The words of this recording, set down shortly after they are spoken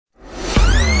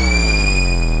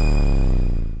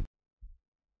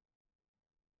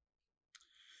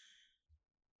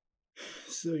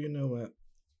So you know what?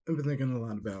 I've been thinking a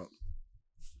lot about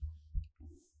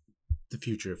the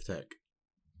future of tech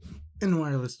and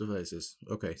wireless devices.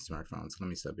 Okay, smartphones. Let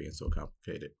me stop being so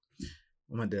complicated.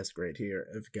 On my desk right here,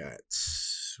 I've got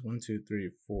one, two,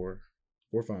 three, four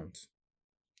phones.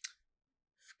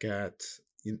 I've got,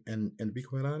 and to be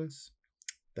quite honest,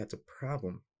 that's a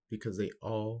problem because they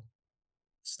all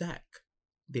stack.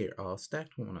 They're all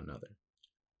stacked with one another.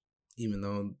 Even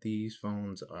though these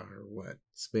phones are what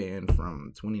span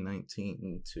from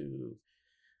 2019 to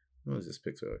what was this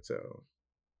Pixel XL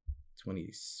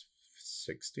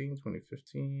 2016,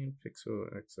 2015 Pixel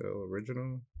XL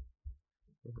original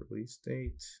release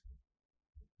date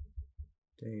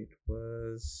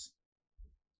was,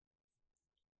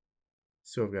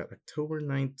 so I've got October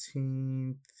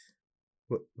 19th.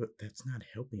 What that's not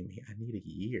helping me. I need a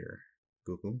year.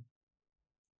 Google.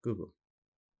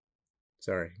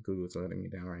 Sorry, Google's letting me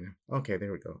down right now. Okay,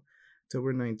 there we go.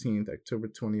 October 19th, October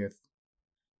 20th,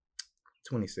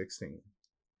 2016.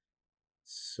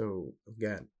 So I've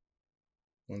got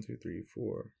one, two, three,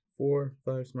 four,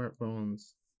 five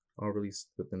smartphones, all released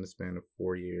within the span of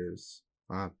 4 years.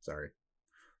 Sorry,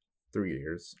 3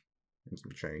 years and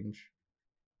some change.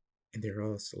 And they're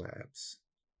all slabs.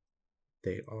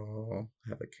 They all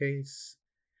have a case.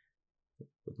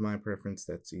 With my preference,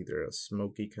 that's either a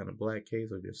smoky kind of black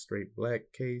case or just straight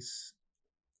black case.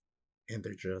 And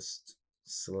they're just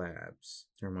slabs.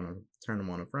 Turn them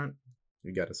on the front,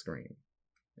 you got a screen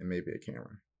and maybe a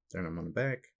camera. Turn them on the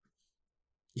back,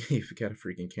 you've got a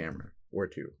freaking camera or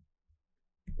two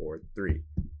or three.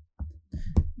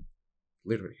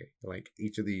 Literally, like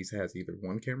each of these has either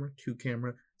one camera, two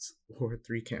cameras, or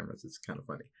three cameras. It's kind of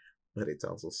funny, but it's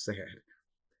also sad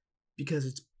because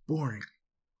it's boring.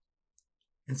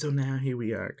 And so now here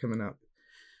we are coming up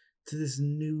to this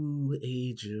new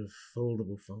age of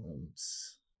foldable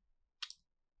phones.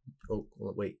 Oh,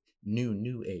 well, wait,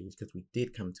 new age, because we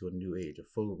did come to a new age of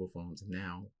foldable phones, and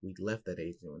now we left that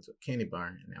age and went to a candy bar,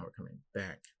 and now we're coming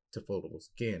back to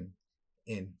foldables again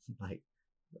in like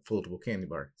foldable candy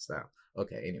bar style.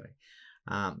 Okay, anyway,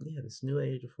 yeah, this new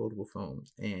age of foldable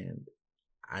phones, and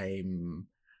I'm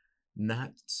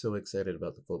not so excited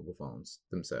about the foldable phones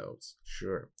themselves.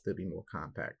 Sure, they'll be more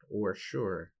compact, or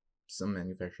sure, some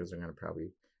manufacturers are going to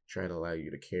probably try to allow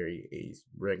you to carry a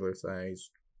regular size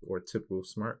or typical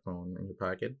smartphone in your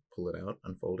pocket, pull it out,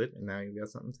 unfold it, and now you've got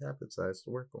something tablet size to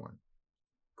work on.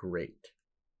 Great.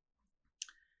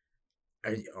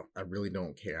 I really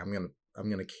don't care. I'm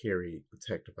gonna carry a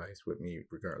tech device with me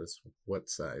regardless of what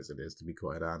size it is. To be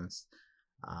quite honest,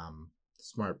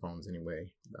 smartphones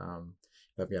anyway.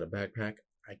 If I've got a backpack,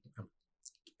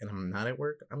 and I'm not at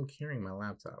work, I'm carrying my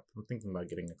laptop. I'm thinking about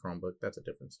getting a Chromebook. That's a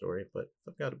different story. But if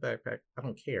I've got a backpack, I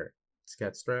don't care. It's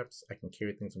got straps. I can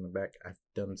carry things on the back. I've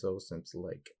done so since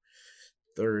like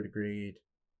third grade.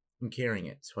 I'm carrying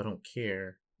it, so I don't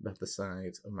care about the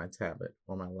size of my tablet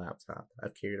or my laptop.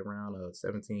 I've carried around a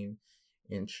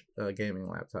 17-inch gaming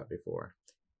laptop before,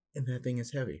 and that thing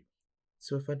is heavy.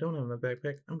 So if I don't have my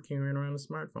backpack, I'm carrying around a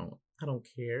smartphone. I don't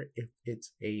care if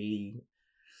it's an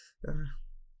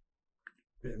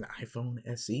iPhone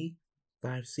SE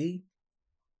 5C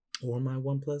or my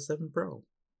OnePlus 7 Pro.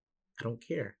 I don't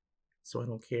care. So I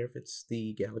don't care if it's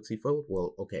the Galaxy Fold.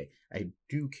 Well, okay, I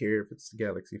do care if it's the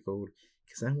Galaxy Fold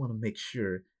because I want to make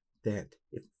sure that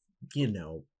if,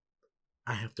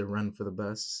 I have to run for the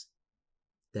bus,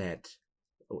 that,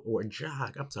 or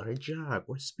jog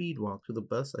or speed walk to the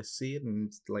bus. I see it and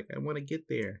it's like, I want to get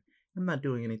there. I'm not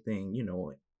doing anything,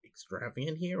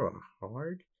 extravagant here or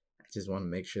hard. I just want to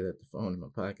make sure that the phone in my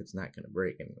pocket's not going to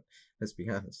break. And let's be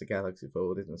honest, the Galaxy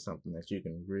Fold isn't something that you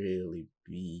can really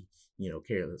be,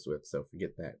 careless with. So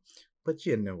forget that. But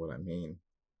you know what I mean.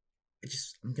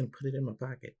 I'm going to put it in my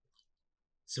pocket.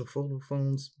 So foldable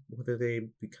phones, whether they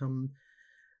become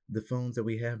the phones that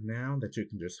we have now that you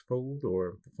can just fold,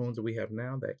 or the phones that we have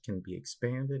now that can be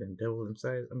expanded and double in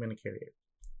size, I'm going to carry it.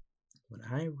 What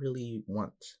I really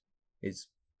want is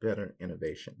better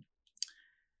innovation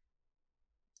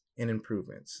and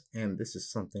improvements. And this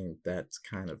is something that's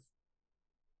kind of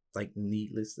like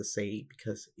needless to say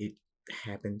because it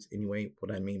happens anyway.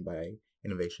 What I mean by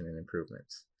innovation and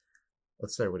improvements.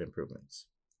 Let's start with improvements.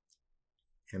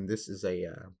 And this is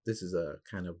a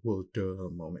kind of well duh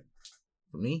moment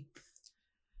for me.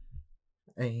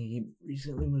 I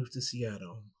recently moved to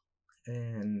Seattle,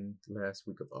 and last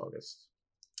week of August,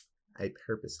 I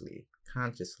purposely,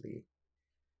 consciously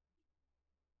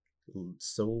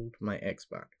sold my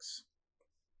Xbox.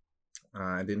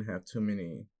 I didn't have too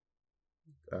many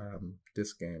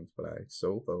disc games, but I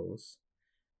sold those.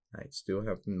 I still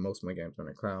have most of my games on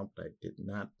the cloud, but I did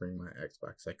not bring my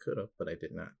Xbox. I could have, but I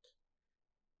did not.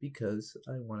 because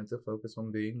I wanted to focus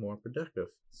on being more productive,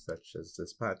 such as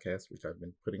this podcast, which I've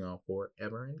been putting on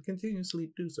forever and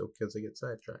continuously do so because I get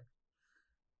sidetracked.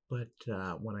 But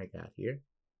when I got here,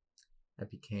 I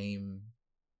became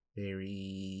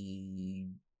very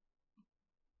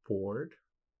bored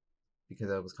because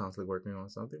I was constantly working on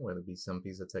something, whether it be some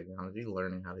piece of technology,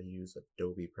 learning how to use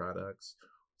Adobe products,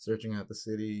 searching out the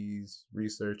cities,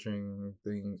 researching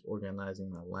things,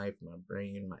 organizing my life, my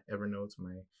brain, my Evernote,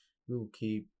 my Google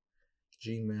Keep,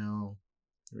 Gmail,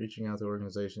 reaching out to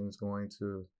organizations, going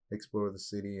to explore the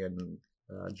city and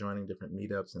joining different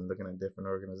meetups and looking at different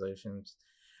organizations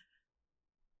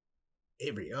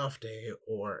every off day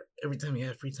or every time you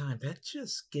have free time. That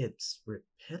just gets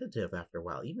repetitive after a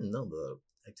while. Even though the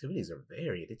activities are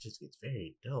varied, it just gets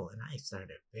very dull, and I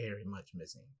started very much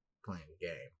missing playing the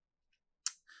game.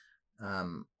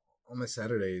 On my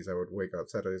Saturdays, I would wake up.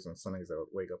 Saturdays and Sundays, I would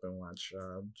wake up and watch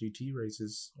GT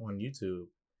races on YouTube.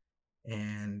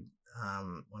 And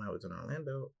when I was in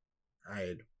Orlando,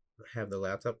 I'd have the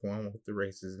laptop going with the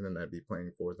races, and then I'd be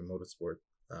playing Forza Motorsport,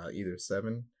 either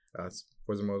 7,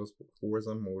 Forza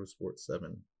Motorsport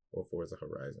 7, or Forza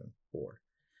Horizon 4.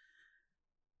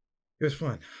 It was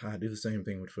fun. I do the same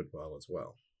thing with football as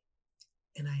well.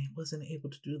 And I wasn't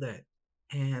able to do that.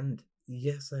 And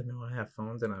yes, I know I have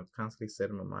phones, and I've constantly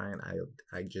said in my mind,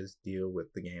 I just deal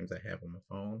with the games I have on my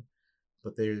phone.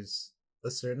 But there's a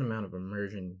certain amount of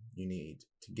immersion you need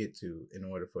to get to in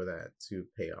order for that to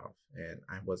pay off. And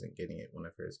I wasn't getting it when I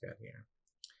first got here.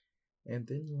 And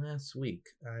then last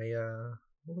week,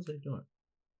 what was I doing?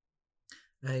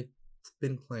 I've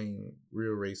been playing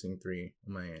Real Racing 3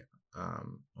 on my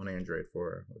on Android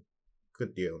for a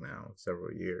good deal now,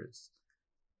 several years.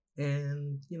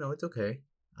 And, it's okay.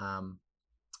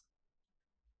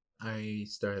 I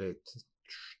started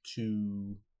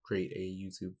to create a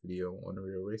YouTube video on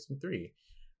Real Racing 3,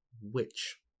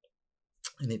 which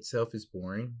in itself is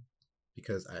boring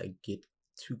because I get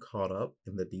too caught up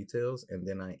in the details, and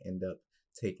then I end up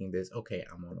taking this, okay,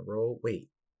 I'm on a roll. Wait,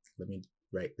 let me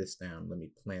write this down. Let me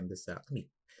plan this out. Let me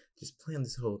just plan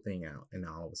this whole thing out. And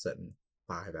now all of a sudden,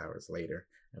 5 hours later,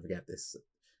 I've got this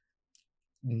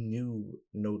new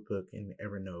notebook in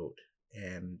Evernote,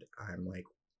 and I'm like,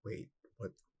 wait,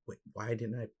 why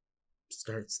didn't I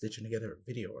start stitching together a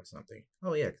video or something?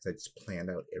 Oh yeah, because I just planned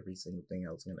out every single thing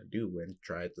I was gonna do and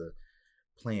tried to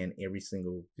plan every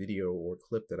single video or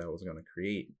clip that I was gonna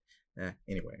create.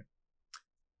 Anyway,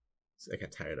 so I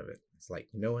got tired of it. It's like,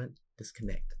 you know what?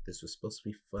 Disconnect. This was supposed to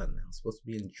be fun. I was supposed to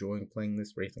be enjoying playing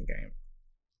this racing game.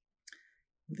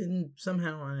 Then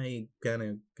somehow I kind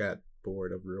of got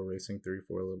bored of Real Racing 3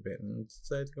 for a little bit and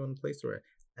decided to go in the Play Store.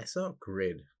 I saw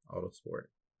Grid Autosport.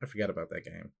 I forgot about that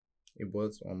game. It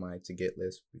was on my to-get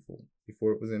list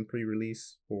before it was in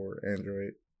pre-release for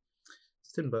Android.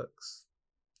 It's $10.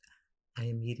 I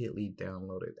immediately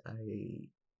downloaded. I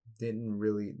didn't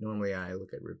really, normally I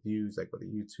look at reviews, I go to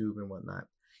YouTube and whatnot.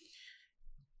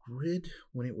 Grid,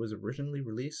 when it was originally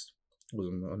released, was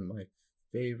one of my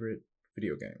favorite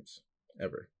video games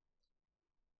ever.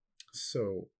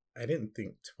 So I didn't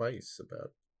think twice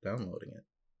about downloading it,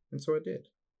 and so I did.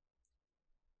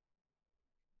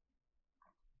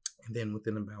 And then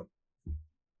within about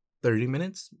 30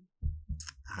 minutes,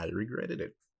 I regretted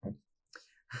it.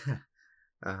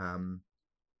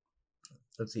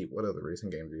 Let's see, what other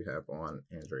racing games do you have on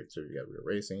Android? So you got Real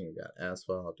Racing, you got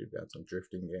Asphalt, you've got some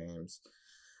drifting games.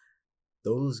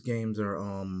 Those games are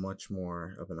all much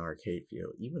more of an arcade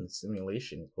feel. Even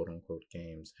simulation, quote unquote,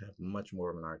 games have much more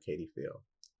of an arcadey feel.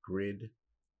 Grid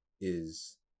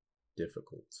is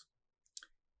difficult.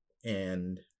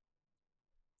 And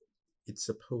it's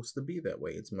supposed to be that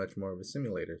way. It's much more of a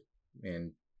simulator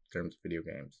in terms of video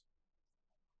games.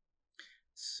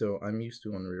 So I'm used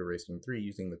to on Real Racing 3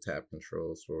 using the tap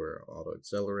controls for auto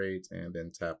accelerate and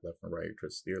then tap left and right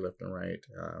to steer left and right.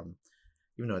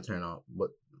 Even though I turn off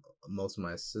most of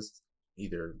my assists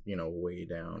either, way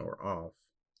down or off,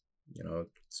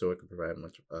 so it could provide a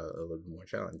little bit more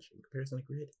challenge. In comparison to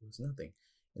Grid, it was nothing.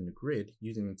 In the Grid,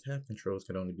 using the tap controls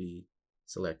can only be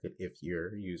selected if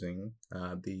you're using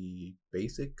the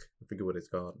basic, I forget what it's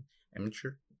called,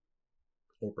 amateur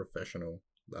or professional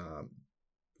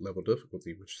level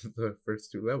difficulty, which is the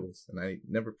first 2 levels. And I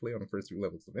never play on the first 2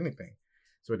 levels of anything,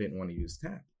 so I didn't want to use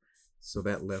tap. So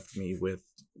that left me with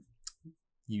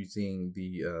using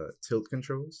the tilt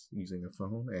controls, using the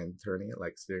phone and turning it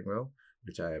like steering wheel,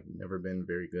 which I have never been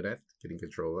very good at getting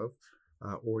control of,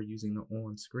 or using the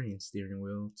on-screen steering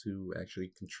wheel to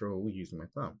actually control using my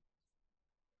thumb,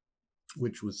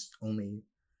 which was only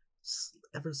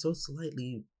ever so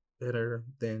slightly better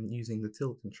than using the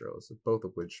tilt controls, both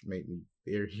of which made me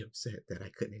very upset that I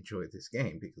couldn't enjoy this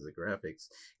game because the graphics,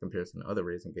 compared to other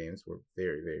racing games, were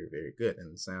very, very, very good,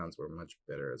 and the sounds were much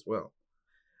better as well.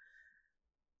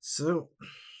 So,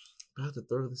 about to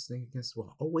throw this thing against the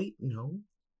wall. Oh, wait, no.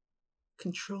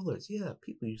 Controllers. Yeah,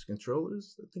 people use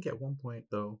controllers. I think at one point,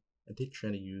 though, I did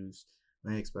try to use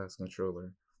my Xbox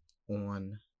controller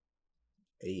on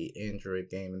a Android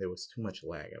game, and there was too much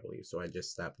lag, I believe, so I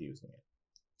just stopped using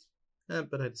it.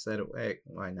 But I decided,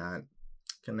 why not?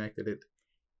 Connected it,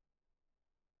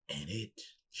 and it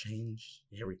changed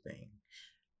everything.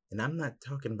 And I'm not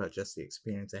talking about just the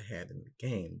experience I had in the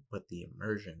game, but the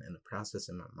immersion and the process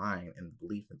in my mind and the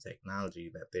belief in technology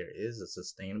that there is a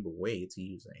sustainable way to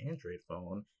use an Android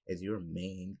phone as your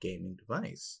main gaming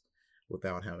device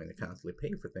without having to constantly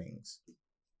pay for things.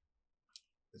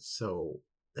 So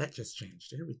that just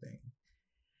changed everything.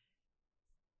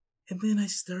 And then I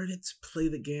started to play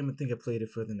the game. I think I played it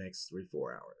for the next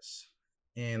 3-4 hours.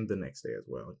 And the next day as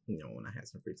well, when I had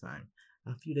some free time.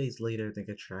 A few days later, I think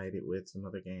I tried it with some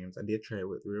other games. I did try it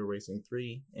with Real Racing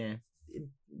 3, and it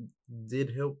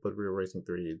did help, but Real Racing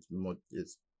 3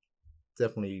 is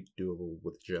definitely doable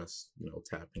with just,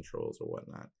 tap controls or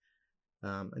whatnot.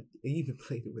 I even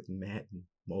played it with Madden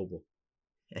Mobile.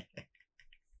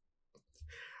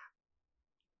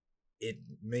 It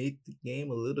made the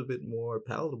game a little bit more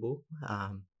palatable.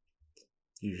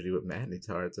 Usually with Madden, it's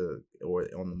hard to, or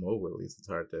on the mobile at least, it's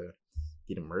hard to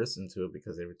get immersed into it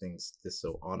because everything's just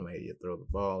so automated. You throw the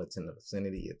ball, it's in the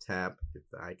vicinity, you tap if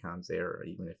the icon's there, or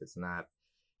even if it's not,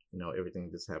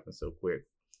 everything just happens so quick.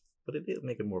 But it did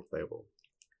make it more playable.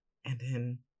 And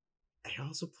then I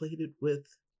also played it with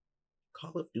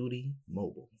Call of Duty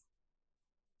Mobile.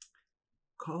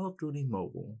 Call of Duty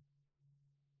Mobile,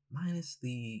 minus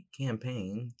the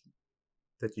campaign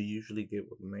that you usually get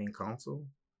with the main console.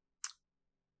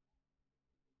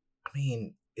 I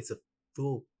mean, it's a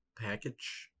full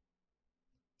package.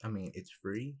 I mean, it's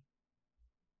free.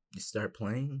 You start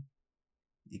playing,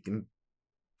 you can.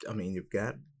 I mean, you've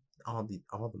got all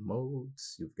the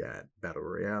modes. You've got battle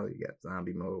royale. You got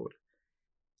zombie mode.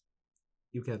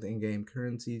 You've got the in-game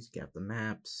currencies. You got the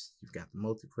maps. You've got the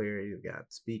multiplayer. You've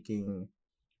got speaking.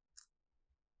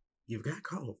 You've got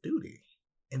Call of Duty,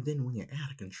 and then when you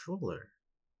add a controller,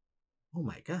 oh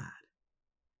my god!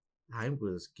 I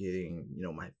was getting,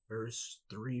 my first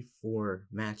 3-4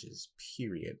 matches,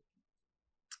 period.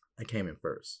 I came in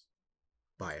first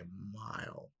by a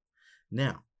mile.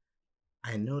 Now,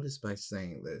 I noticed by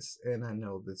saying this, and I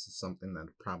know this is something that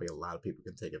probably a lot of people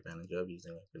can take advantage of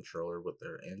using a controller with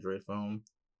their Android phone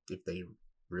if they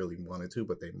really wanted to,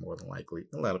 but they more than likely,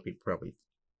 a lot of people probably,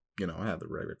 have the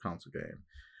regular console game.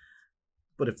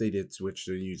 But if they did switch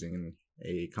to using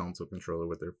a console controller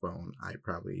with their phone, I'd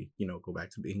probably, go back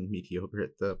to being mediocre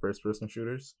at the first person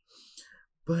shooters.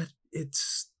 But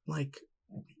it's like,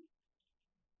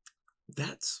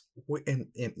 that's where, and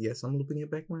yes, I'm looping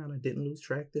it back around. I didn't lose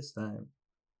track this time.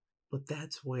 But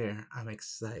that's where I'm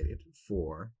excited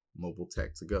for mobile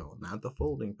tech to go. Not the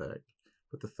folding fact,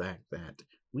 but the fact that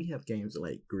we have games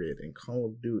like Grid and Call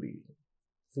of Duty,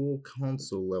 full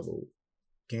console level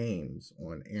games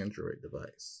on Android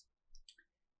device.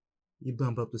 You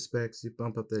bump up the specs, you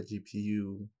bump up that GPU,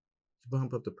 you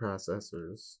bump up the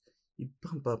processors, you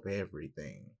bump up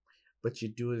everything, but you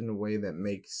do it in a way that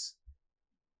makes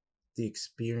the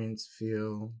experience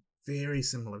feel very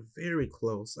similar, very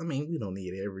close. I mean, we don't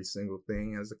need every single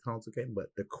thing as a console game,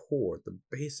 but the core, the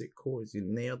basic cores, you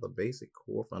nail the basic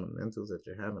core fundamentals that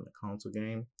you have in a console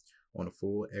game on a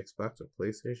full Xbox or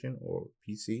PlayStation or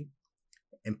PC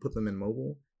and put them in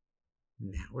mobile.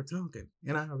 Now we're talking.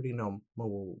 And I already know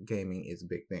mobile gaming is a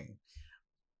big thing.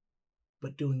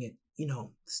 But doing it,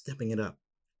 stepping it up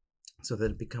so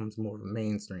that it becomes more of a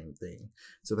mainstream thing.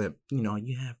 So that,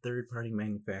 you have third-party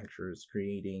manufacturers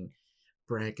creating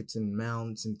brackets and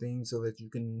mounts and things so that you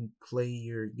can play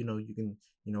your, you can,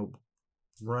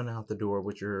 run out the door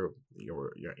with your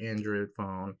Android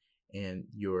phone and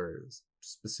your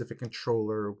specific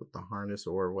controller with the harness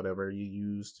or whatever you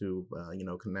use to,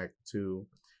 connect to.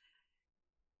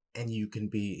 And you can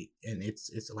be, and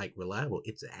it's like reliable.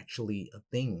 It's actually a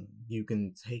thing. You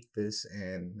can take this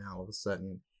and now all of a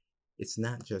sudden it's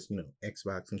not just,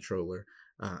 Xbox controller.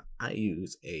 I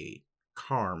use a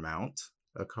car mount,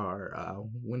 a car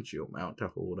windshield mount to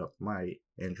hold up my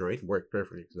Android. Worked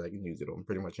perfectly because I can use it on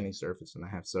pretty much any surface, and I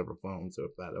have several phones. So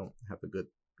if I don't have a good,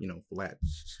 flat,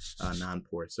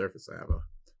 non-porous surface, I have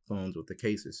phones with the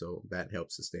cases, so that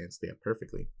helps to stand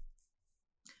perfectly.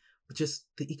 But just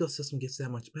the ecosystem gets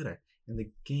that much better, and the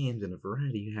games and the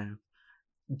variety you have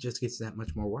just gets that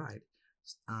much more wide.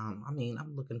 I mean,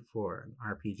 I'm looking for an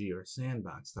RPG or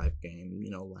sandbox type game,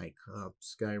 like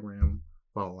Skyrim,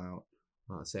 Fallout,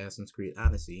 Assassin's Creed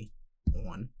Odyssey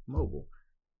on mobile.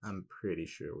 I'm pretty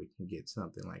sure we can get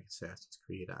something like Assassin's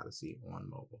Creed Odyssey on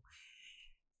mobile.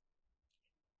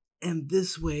 And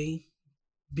this way,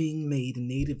 being made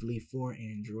natively for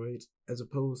Android as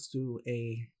opposed to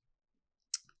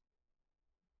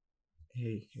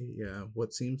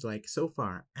what seems like so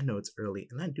far, I know it's early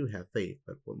and I do have faith,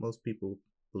 but what most people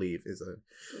believe is a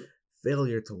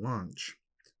failure to launch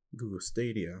Google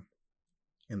Stadia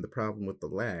and the problem with the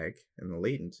lag and the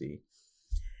latency,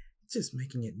 just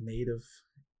making it native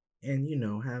and,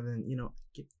 having,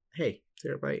 hey,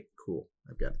 terabyte, cool.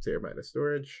 I've got a terabyte of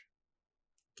storage.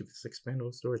 Give this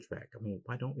expandable storage back. I mean,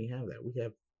 why don't we have that? We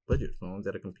have budget phones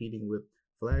that are competing with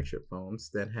flagship phones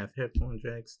that have headphone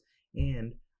jacks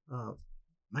and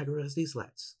micro SD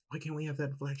slots. Why can't we have that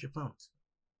in flagship phones?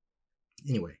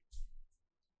 Anyway,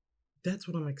 that's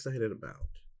what I'm excited about.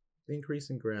 The increase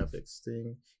in graphics,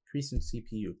 the increase in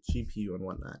CPU, GPU, and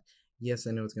whatnot. Yes,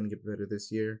 I know it's going to get better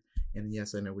this year. And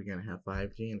yes, I know we're going to have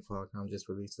 5G, and Qualcomm just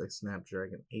released a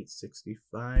Snapdragon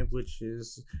 865, which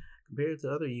is, compared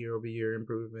to other year-over-year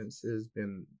improvements,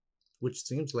 which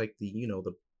seems like the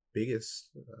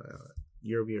biggest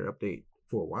year-over-year update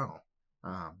for a while.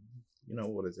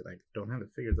 What is it? I don't have the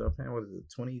figures offhand. What is it?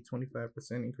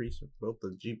 20-25% increase for both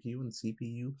the GPU and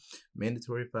CPU.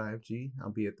 Mandatory 5G,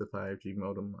 albeit the 5G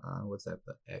modem. What's that?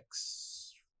 The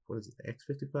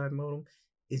X55 modem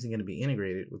isn't going to be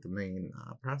integrated with the main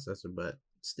processor, but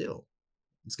still,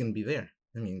 it's going to be there.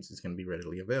 That means it's going to be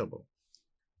readily available,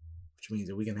 which means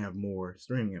that we can have more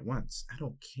streaming at once. I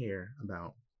don't care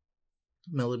about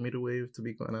millimeter wave, to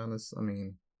be quite honest. I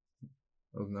mean,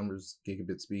 those numbers,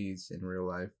 gigabit speeds in real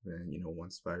life, and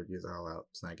once 5G is all out,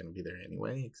 it's not going to be there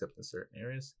anyway, except in certain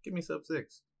areas. Give me sub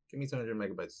 6. Give me 200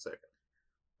 megabytes a second.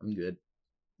 I'm good.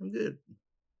 I'm good.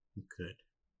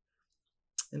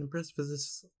 And impressed for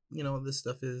this, this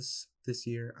stuff is this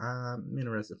year. I'm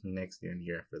interested for next year and the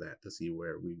year after that to see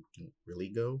where we can really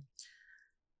go.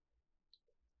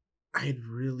 I'd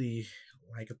really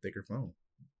like a thicker phone.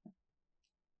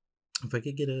 If I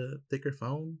could get a thicker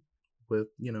phone with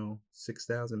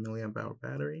 6,000 milliamp hour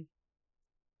battery,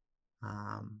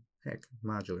 heck,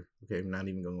 modular. Okay, I'm not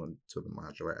even going to the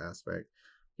modular aspect.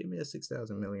 Give me a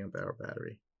 6,000 milliamp hour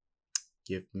battery.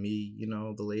 Give me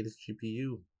the latest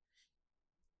GPU.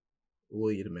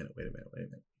 Wait a minute.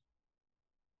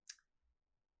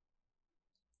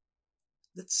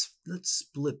 Let's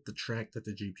split the track that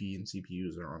the GPU and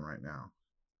CPUs are on right now.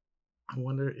 I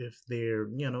wonder if they're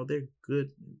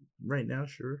good right now,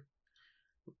 sure,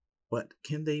 but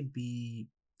can there be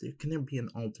an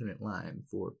alternate line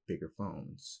for bigger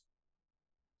phones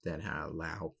that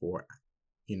allow for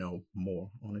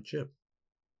more on a chip?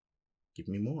 Give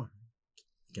me more.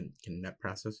 Can that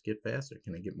processor get faster?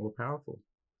 Can it get more powerful?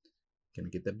 Can I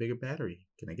get that bigger battery?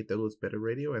 Can I get those better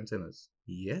radio antennas?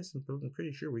 Yes, I'm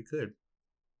pretty sure we could.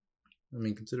 I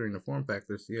mean, considering the form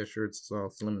factors, yeah, sure, it's all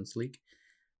slim and sleek.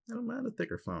 I don't mind a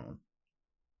thicker phone.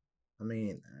 I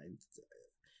mean,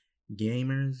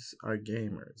 gamers are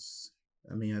gamers.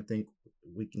 I mean, I think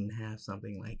we can have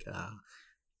something like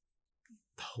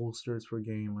holsters for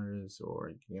gamers,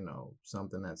 or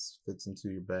something that fits into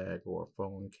your bag, or a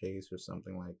phone case or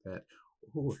something like that.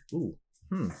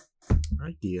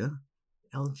 Idea.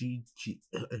 LGG.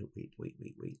 Wait.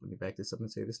 Let me back this up and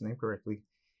say this name correctly.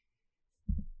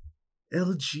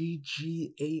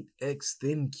 LGG8X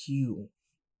Thin Q.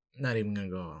 Not even gonna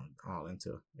go all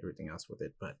into everything else with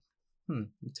it, but you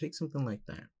take something like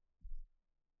that.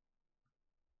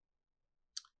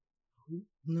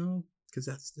 No, because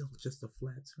that's still just a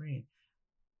flat screen.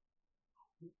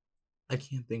 I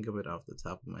can't think of it off the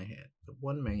top of my head. The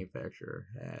one manufacturer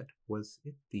had, was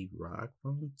it the ROG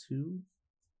Phone 2?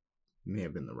 May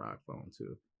have been the ROG Phone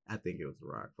 2. I think it was the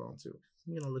ROG Phone 2.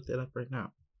 I'm gonna look that up right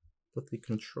now. But the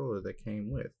controller that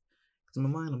came with. Because in my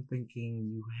mind, I'm thinking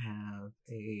you have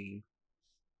a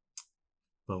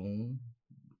phone,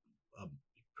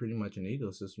 pretty much an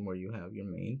ecosystem where you have your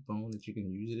main phone that you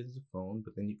can use it as a phone,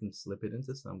 but then you can slip it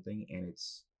into something and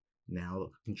it's now a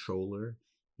controller.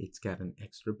 It's got an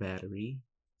extra battery,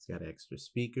 it's got extra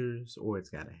speakers, or it's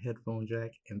got a headphone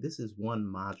jack. And this is one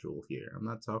module here. I'm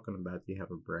not talking about you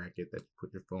have a bracket that you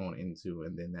put your phone into,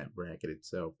 and then that bracket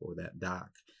itself or that dock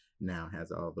now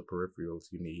has all the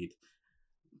peripherals you need.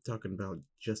 I'm talking about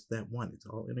just that one. It's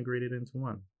all integrated into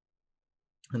one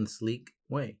in a sleek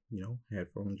way.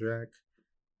 Headphone jack,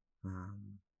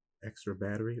 extra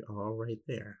battery, all right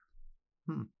there.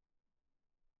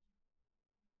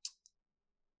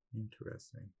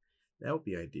 Interesting. That would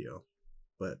be ideal.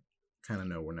 But kind of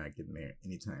know we're not getting there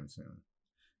anytime soon.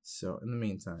 So in the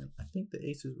meantime, I think the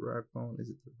Asus ROG phone, is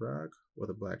it the ROG or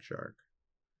the Black Shark?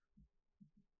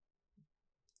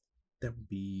 That would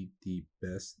be the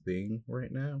best thing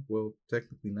right now. Well,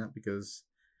 technically not, because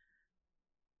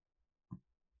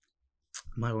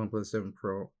my OnePlus 7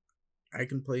 Pro, I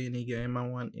can play any game I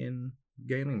want in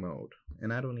gaming mode,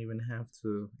 and I don't even have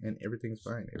to, and everything's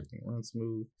fine. Everything runs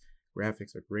smooth.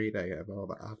 Graphics are great. I have all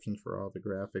the options for all the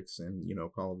graphics, and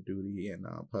Call of Duty and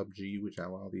PUBG, which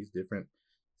have all these different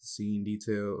scene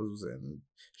details and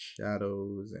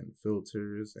shadows and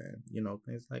filters and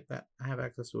things like that. I have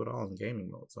access to it all in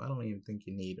gaming mode, so I don't even think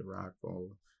you need a ROG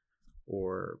phone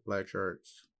or Black Shark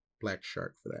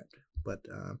for that. But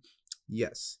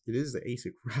yes, it is the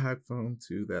Asus ROG phone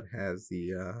too that has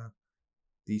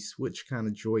the Switch kind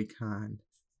of Joy-Con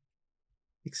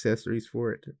accessories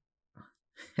for it.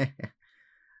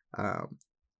 um,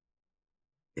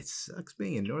 it sucks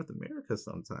being in North America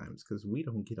sometimes because we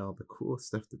don't get all the cool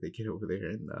stuff that they get over there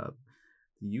in the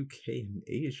UK and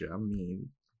Asia. I mean,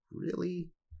 really,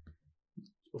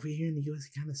 over here in the US,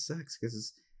 it kind of sucks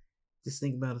because just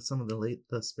think about some of the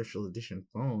special edition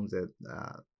phones that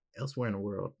elsewhere in the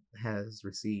world has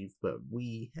received, but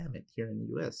we haven't here in the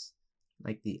US,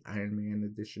 like the Iron Man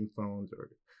edition phones or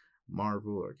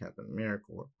Marvel or Captain America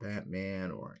or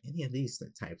Batman or any of these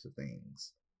types of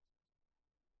things.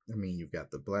 I mean, you've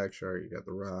got the Black Shark, you got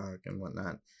the ROG and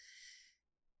whatnot.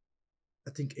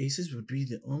 I think Asus would be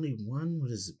the only one.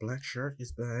 What is it? Black Shark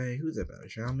is by, who's that by?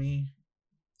 Xiaomi.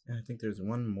 And I think there's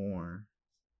one more.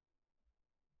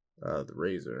 The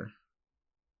Razer.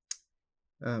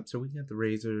 So we got the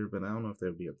Razer, but I don't know if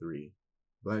that'll be a 3.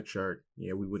 Black Shark,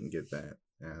 yeah, we wouldn't get that.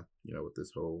 With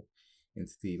this whole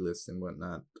entity list and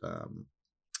whatnot.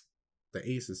 The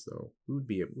Asus though,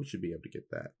 we should be able to get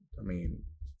that. I mean,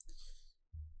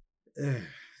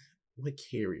 what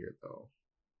carrier though?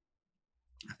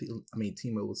 I mean,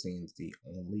 T-Mobile seems the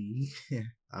only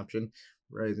option.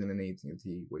 Verizon and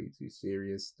AT&T way too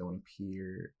serious. Don't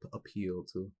appeal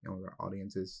to younger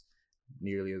audiences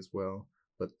nearly as well.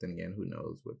 But then again, who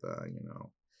knows with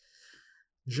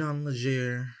John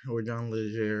Legere or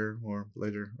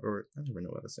Ledger, or I never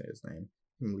know how to say his name.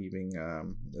 Him leaving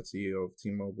the CEO of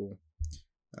T-Mobile.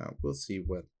 We'll see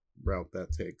what route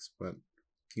that takes, but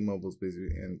T-Mobile's busy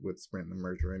and with Sprint the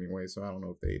merger anyway, so I don't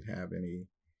know if they'd have any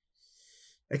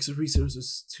extra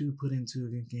resources to put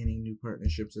into gaining new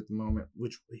partnerships at the moment,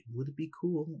 which would be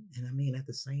cool. And I mean, at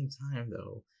the same time,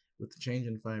 though, with the change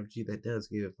in 5G, that does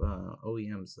give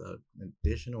OEMs an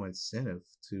additional incentive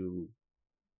to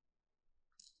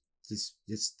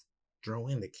just throw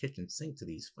in the kitchen sink to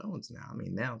these phones now. I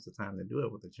mean, now's the time to do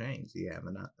it with the change. You have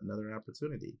another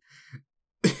opportunity.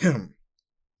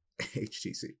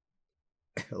 HTC,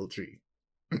 LG,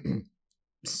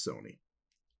 Sony.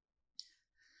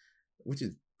 Which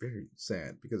is very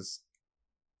sad because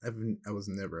I was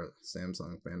never a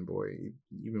Samsung fanboy.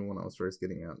 Even when I was first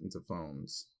getting out into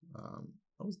phones,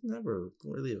 I was never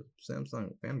really a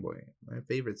Samsung fanboy. My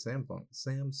favorite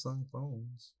Samsung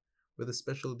phones were the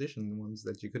special edition ones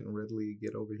that you couldn't readily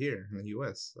get over here in the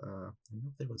US. I don't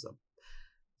know if there was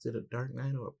is it a Dark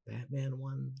Knight or a Batman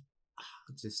one?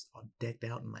 Just decked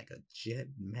out in like a jet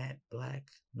matte black.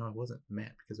 No, it wasn't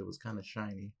matte because it was kind of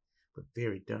shiny, but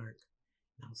very dark.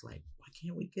 I was like, why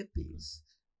can't we get these?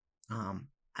 I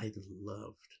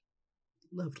loved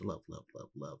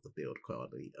the build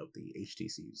quality of the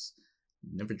HTCs.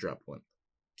 Never dropped one.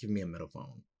 Give me a metal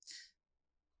phone.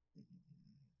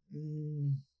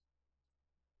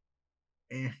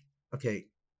 Okay.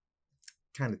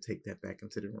 Kind of take that back,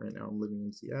 considering right now I'm living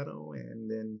in Seattle, and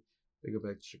then we go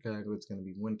back to Chicago. It's going to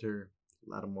be winter, a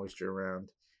lot of moisture around.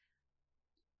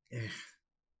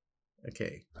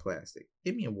 Okay, plastic.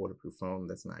 Give me a waterproof phone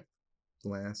that's not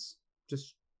glass.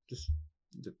 Just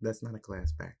that's not a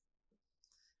glass back.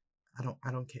 I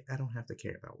don't care. I don't have to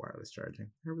care about wireless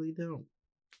charging. I really don't.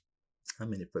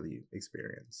 I'm in it for the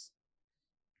experience.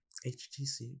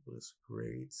 HTC was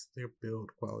great. Their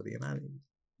build quality, and I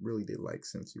really did like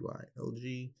SenseUI.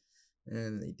 LG,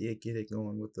 and they did get it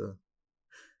going with that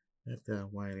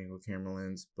wide angle camera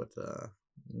lens, but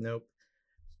nope.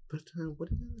 But what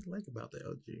did I like about the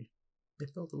LG?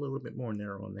 It felt a little bit more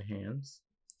narrow on the hands.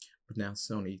 But now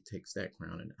Sony takes that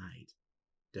crown, and I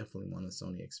definitely want a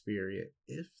Sony Xperia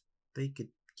if they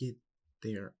could get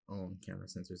their own camera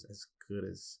sensors as good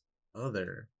as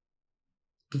other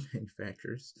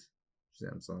manufacturers,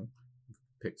 Samsung,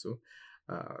 Pixel,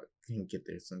 can get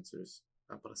their sensors.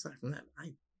 But aside from that,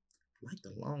 I like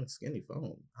the long, skinny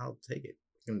phone. I'll take it.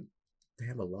 And to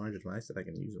have a large device that I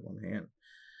can use in one hand.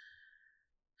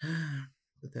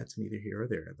 But that's neither here or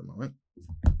there at the moment.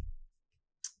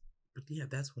 But yeah,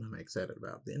 that's what I'm excited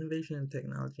about. The innovation in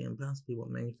technology and possibly what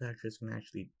manufacturers can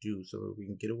actually do so that we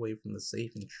can get away from the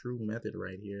safe and true method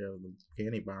right here of the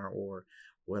candy bar, or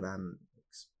what I'm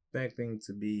expecting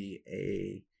to be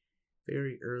a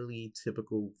very early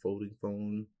typical folding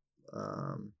phone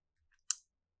um,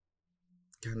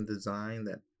 kind of design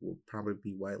that will probably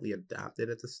be widely adopted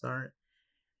at the start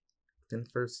within the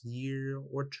first year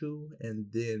or two, and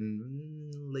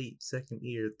then late second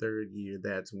year, third year,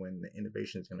 that's when the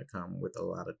innovation is going to come with a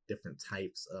lot of different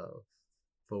types of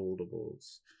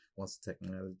foldables. Once the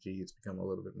technology has become a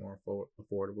little bit more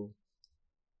affordable,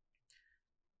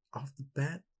 off the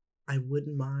bat, I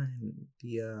wouldn't mind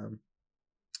the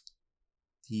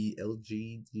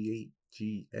LG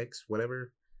G8GX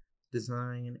whatever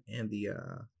design and the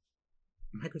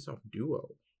Microsoft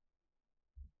Duo.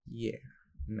 Yeah,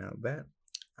 now that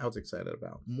I was excited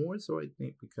about more so, I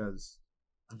think, because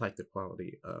I like the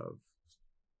quality of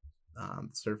the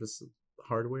Surface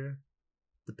hardware.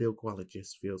 The build quality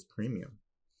just feels premium.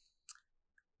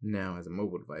 Now, as a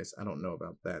mobile device, I don't know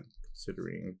about that,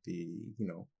 considering the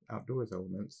outdoors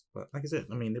elements. But like I said,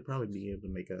 I mean, they'd probably be able to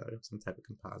make some type of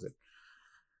composite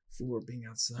for being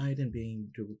outside and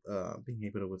being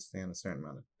able to withstand a certain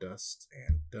amount of dust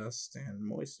and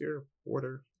moisture,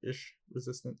 water ish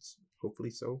resistance.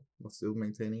 Hopefully so, while still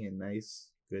maintaining a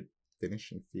nice, good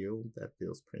finish and feel that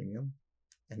feels premium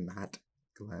and not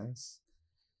glass.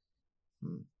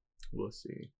 We'll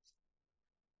see.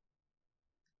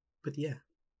 But yeah,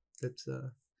 that's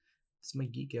my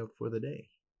geek out for the day.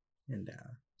 And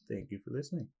thank you for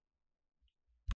listening.